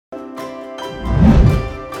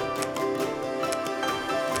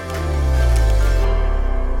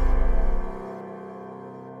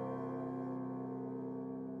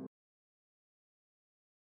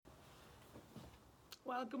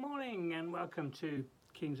Well, good morning and welcome to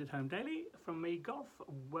Kings at Home Daily from me, Golf.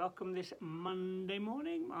 Welcome this Monday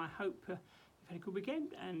morning. I hope you've had a good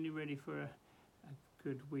weekend and you're ready for a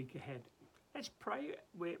good week ahead. Let's pray.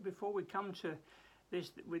 Before we come to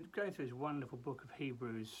this, we're going through this wonderful book of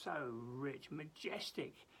Hebrews, so rich,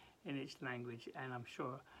 majestic in its language, and I'm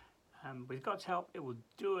sure with God's help it will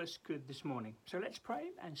do us good this morning. So let's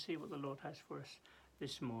pray and see what the Lord has for us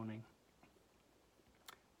this morning.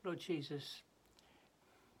 Lord Jesus,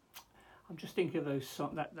 I'm just thinking of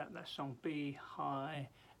that song, Be High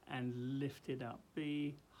and Lifted Up.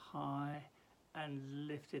 Be high and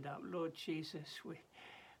lifted up. Lord Jesus,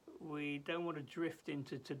 we don't want to drift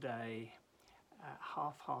into today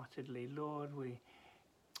half-heartedly. Lord, we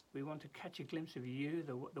want to catch a glimpse of you,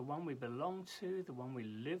 the one we belong to, the one we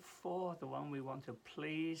live for, the one we want to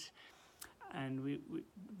please. And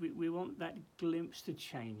we want that glimpse to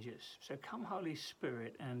change us. So come, Holy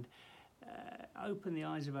Spirit, and open the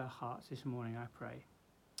eyes of our hearts this morning, I pray.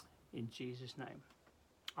 In Jesus' name.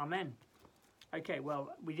 Amen. Okay,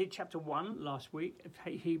 well, we did chapter 1 last week of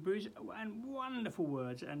Hebrews, and wonderful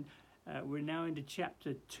words. And we're now into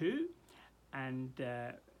chapter 2. And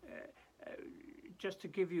just to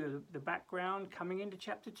give you the background, coming into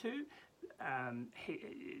chapter 2,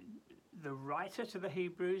 the writer to the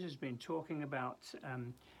Hebrews has been talking about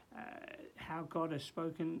how God has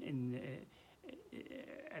spoken and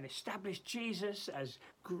established Jesus as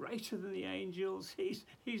greater than the angels. He's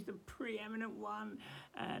the preeminent one.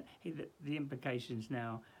 And the implications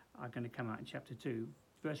now are going to come out in chapter 2,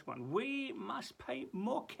 verse 1. We must pay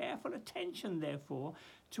more careful attention, therefore,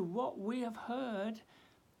 to what we have heard,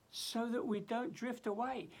 so that we don't drift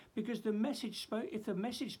away. Because if the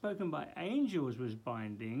message spoken by angels was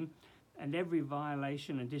binding, and every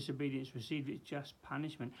violation and disobedience received its just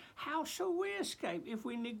punishment, how shall we escape if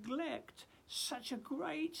we neglect such a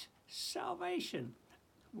great salvation?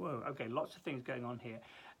 Whoa, okay, lots of things going on here.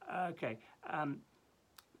 Okay,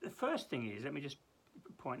 the first thing is, let me just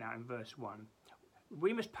point out in verse 1,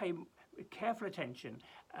 we must pay careful attention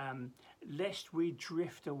lest we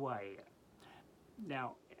drift away.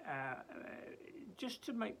 Now, just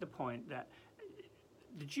to make the point that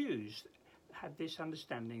the Jews had this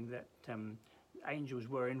understanding that angels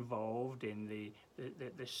were involved in the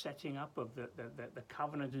setting up of the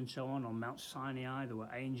covenant and so on Mount Sinai. There were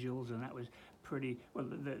angels, and that was pretty well.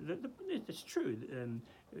 It's true.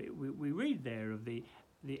 We read there of the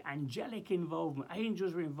angelic involvement.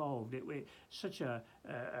 Angels were involved. It was such an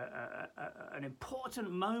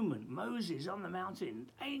important moment. Moses on the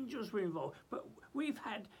mountain. Angels were involved. But we've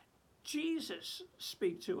had Jesus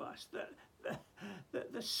speak to us.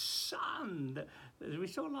 The Son, as we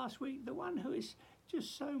saw last week, the one who is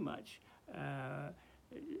just so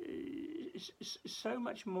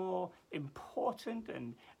much more important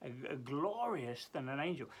and glorious than an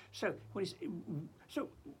angel. So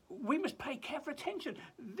we must pay careful attention.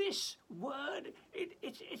 This word,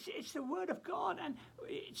 it's the word of God, and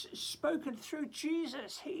it's spoken through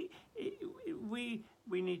Jesus. We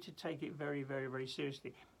need to take it very, very, very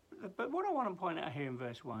seriously. But what I want to point out here in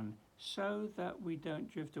verse 1, so that we don't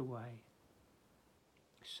drift away.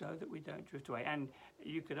 So that we don't drift away. And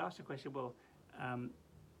you could ask the question, well,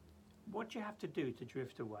 what do you have to do to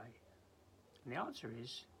drift away? And the answer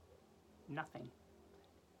is nothing.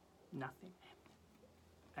 Nothing.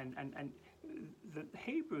 And the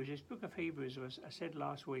Hebrews, this book of Hebrews, was, I said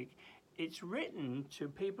last week, it's written to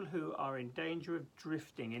people who are in danger of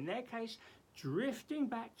drifting. In their case, drifting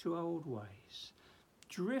back to old ways.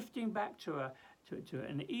 Drifting back to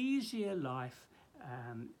an easier life,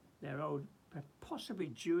 their old, possibly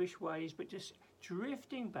Jewish ways, but just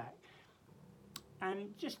drifting back.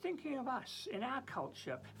 And just thinking of us in our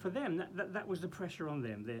culture, for them that was the pressure on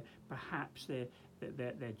them. Perhaps their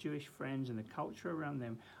Jewish friends and the culture around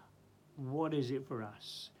them. What is it for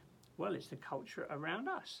us? Well, it's the culture around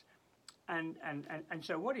us. And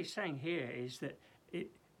so what he's saying here is that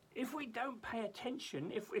if we don't pay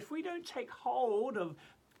attention, if we don't take hold of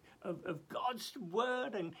God's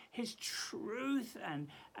word and his truth and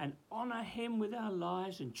honor him with our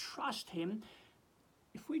lives and trust him,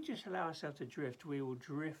 if we just allow ourselves to drift, we will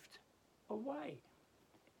drift away.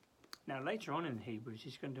 Now, later on in Hebrews,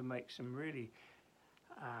 he's going to make some really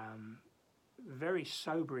very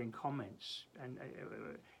sobering comments. And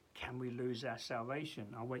can we lose our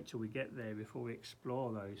salvation? I'll wait till we get there before we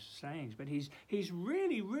explore those sayings. But he's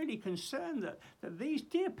really, really concerned that these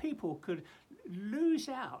dear people could lose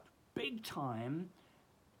out big time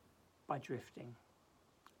by drifting.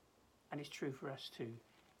 And it's true for us too.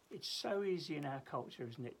 It's so easy in our culture,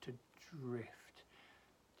 isn't it, to drift,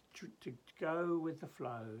 to go with the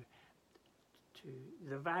flow,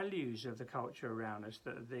 the values of the culture around us,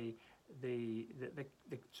 the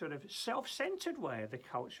sort of self-centered way of the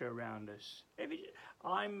culture around us.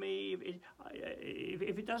 I'm me.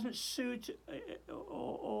 If it doesn't suit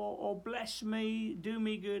or bless me, do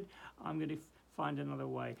me good, I'm going to find another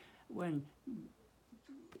way. When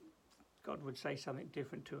God would say something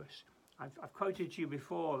different to us. I've quoted to you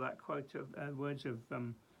before that quote of words of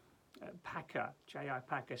Packer, J.I.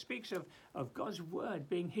 Packer, speaks of God's word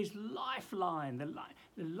being his lifeline,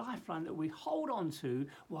 the lifeline that we hold on to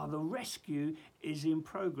while the rescue is in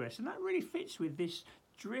progress. And that really fits with this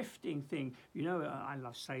drifting thing. You know, I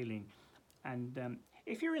love sailing. And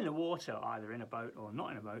if you're in the water, either in a boat or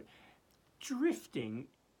not in a boat, drifting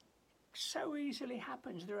so easily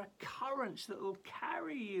happens. There are currents that will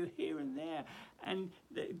carry you here and there, and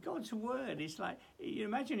God's word is like, you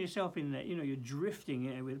imagine yourself in there, you're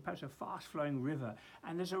drifting with perhaps a fast flowing river,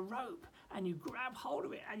 and there's a rope, and you grab hold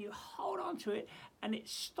of it and you hold on to it, and it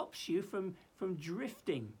stops you from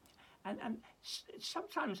drifting. And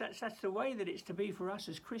sometimes that's the way that it's to be for us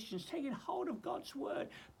as Christians, taking hold of God's word.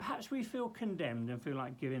 Perhaps we feel condemned and feel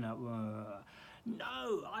like giving up.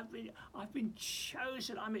 No, I've been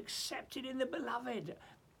chosen. I'm accepted in the beloved.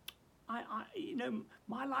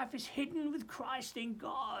 My life is hidden with Christ in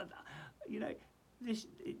God.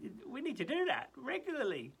 We need to do that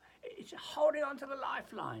regularly. It's holding on to the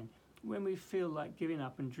lifeline when we feel like giving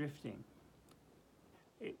up and drifting.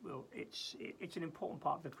 It's an important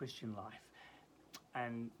part of the Christian life.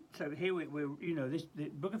 And so here the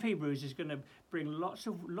book of Hebrews is going to bring lots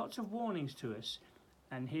of warnings to us.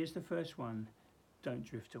 And here's the first one. Don't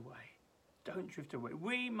drift away. Don't drift away.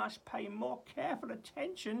 We must pay more careful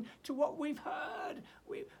attention to what we've heard.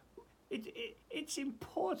 It's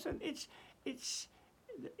important.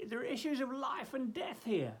 There are issues of life and death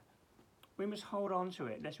here. We must hold on to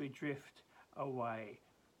it lest we drift away.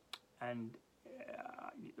 And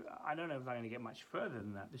I don't know if I'm going to get much further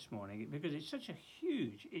than that this morning, because it's such a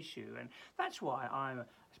huge issue. And that's why I'm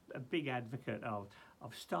a big advocate of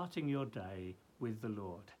starting your day with the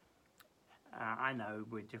Lord. I know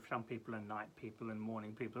some people are night people and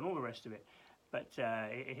morning people and all the rest of it, but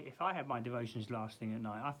if I have my devotions last thing at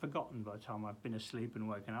night, I've forgotten by the time I've been asleep and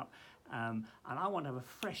woken up, and I want to have a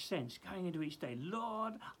fresh sense going into each day.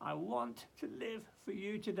 Lord, I want to live for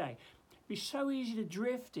you today. It'd be so easy to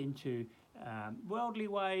drift into worldly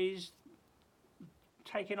ways,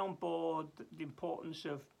 taking on board the importance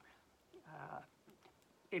of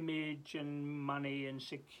image and money and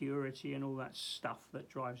security and all that stuff that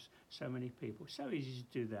drives so many people. So easy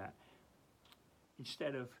to do that.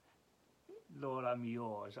 Instead of, Lord, I'm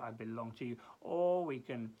yours, I belong to you. Or we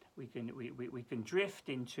can drift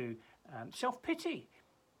into self-pity.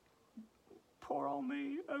 Poor old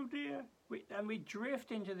me, oh dear. We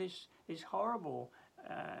drift into this horrible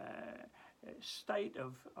state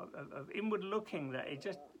of inward looking that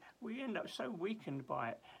we end up so weakened by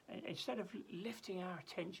it. Instead of lifting our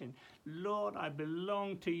attention, Lord, I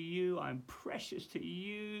belong to you. I'm precious to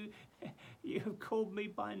you. You have called me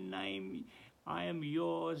by name. I am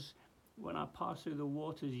yours. When I pass through the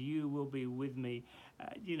waters, you will be with me.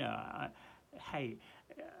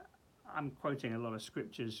 I'm quoting a lot of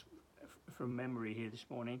scriptures from memory here this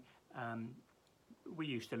morning. We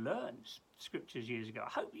used to learn scriptures years ago. I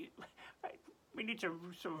hope we need to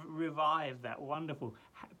sort of revive that wonderful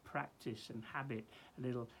practice and habit.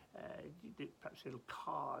 Perhaps little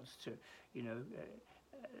cards to,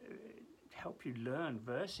 help you learn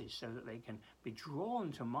verses so that they can be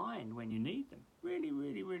drawn to mind when you need them. Really,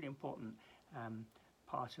 really, really important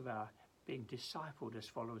part of our being discipled as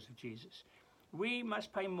followers of Jesus. We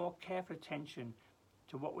must pay more careful attention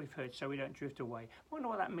to what we've heard so we don't drift away. I wonder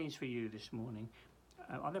what that means for you this morning.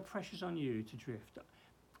 Are there pressures on you to drift?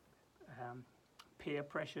 Peer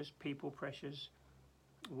pressures, people pressures,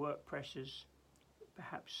 work pressures,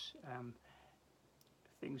 perhaps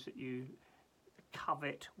things that you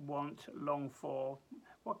covet, want, long for.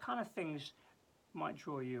 What kind of things might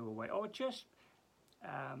draw you away? Or just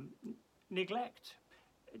neglect,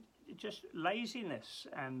 just laziness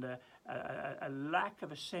and a lack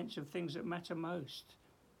of a sense of things that matter most.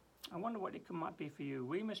 I wonder what it might be for you.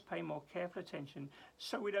 We must pay more careful attention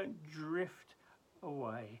so we don't drift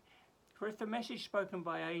away. For if the message spoken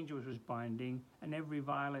by angels was binding, and every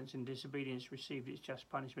violence and disobedience received its just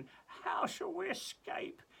punishment, how shall we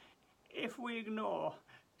escape if we ignore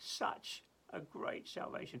such a great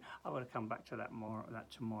salvation? I want to come back to that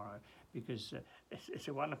tomorrow, because it's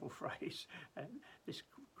a wonderful phrase, this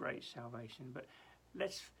great salvation. But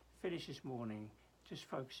let's finish this morning just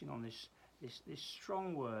focusing on this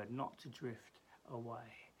strong word, not to drift away.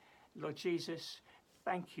 Lord Jesus,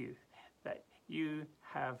 thank you that you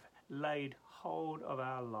have laid hold of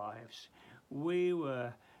our lives. We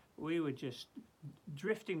were just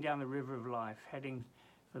drifting down the river of life, heading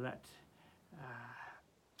for that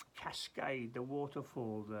cascade, the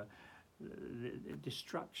waterfall, the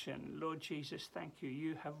destruction. Lord Jesus, thank you.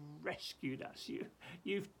 You have rescued us.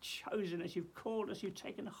 You've chosen us. You've called us. You've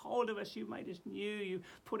taken hold of us. You've made us new. You've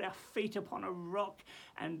put our feet upon a rock.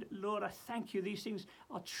 And Lord, I thank you. These things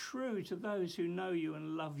are true to those who know you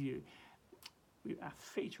and love you. Our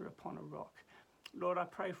feet are upon a rock. Lord, I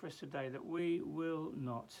pray for us today that we will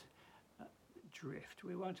not drift.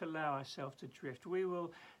 We won't allow ourselves to drift. We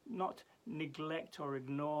will not neglect or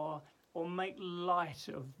ignore or make light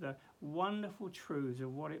of the wonderful truths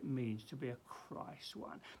of what it means to be a Christ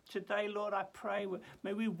one. Today, Lord, I pray,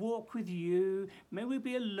 may we walk with you. May we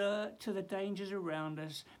be alert to the dangers around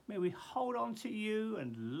us. May we hold on to you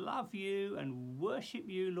and love you and worship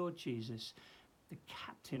you, Lord Jesus, the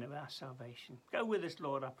captain of our salvation. Go with us,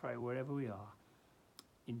 Lord, I pray, wherever we are.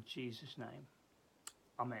 In Jesus' name,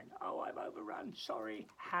 amen. Oh, I've overrun. Sorry.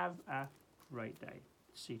 Have a great day.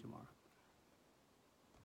 See you tomorrow.